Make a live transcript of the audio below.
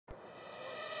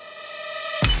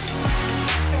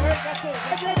Hornet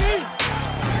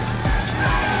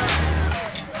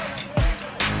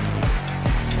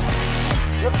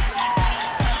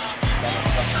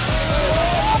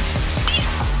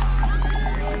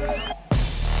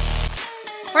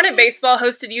Baseball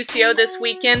hosted UCO this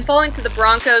weekend, falling to the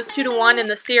Broncos 2-1 in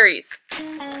the series.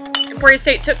 Emporia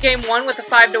State took Game 1 with a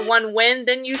 5-1 win,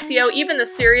 then UCO evened the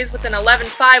series with an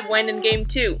 11-5 win in Game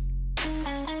 2.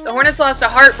 The Hornets lost a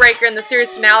heartbreaker in the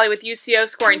series finale with UCO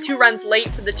scoring 2 runs late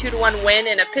for the 2-1 win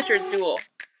in a pitcher's duel.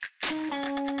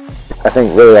 I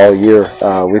think really all year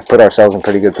we've put ourselves in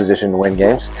pretty good position to win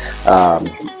games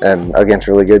and against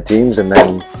really good teams, and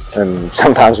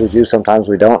sometimes we do, sometimes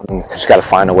we don't, and just got to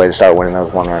find a way to start winning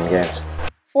those one-run games.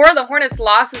 4 of the Hornets'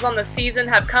 losses on the season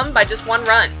have come by just 1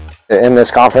 run. In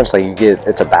this conference, like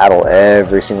it's a battle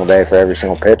every single day for every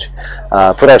single pitch.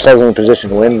 Put ourselves in a position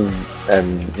to win,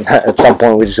 and at some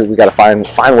point we got to find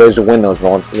ways to win those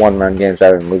one-run games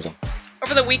rather than lose them.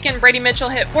 Over the weekend, Brady Mitchell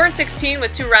hit .416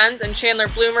 with 2 runs, and Chandler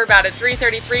Bloomer batted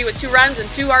 .333 with 2 runs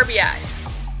and 2 RBIs.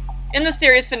 In the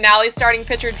series finale, starting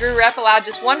pitcher Drew Rep allowed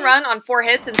just 1 run on 4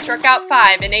 hits and struck out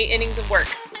 5 in 8 innings of work.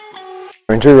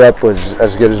 I mean, Drew Rep was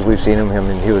as good as we've seen him. I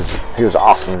mean, he was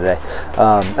awesome today,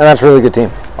 and that's a really good team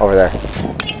over there.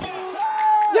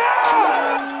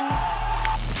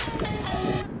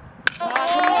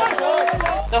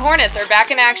 The Hornets are back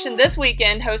in action this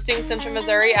weekend, hosting Central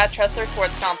Missouri at Trusler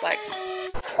Sports Complex.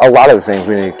 A lot of the things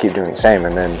we need to keep doing the same,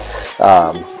 and then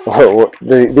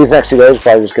these next 2 days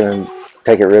probably just going to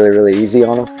take it really, really easy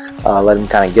on them. Let them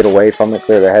kind of get away from it,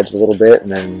 clear their heads a little bit, and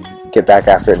then get back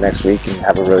after it next week and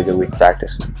have a really good week of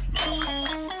practice.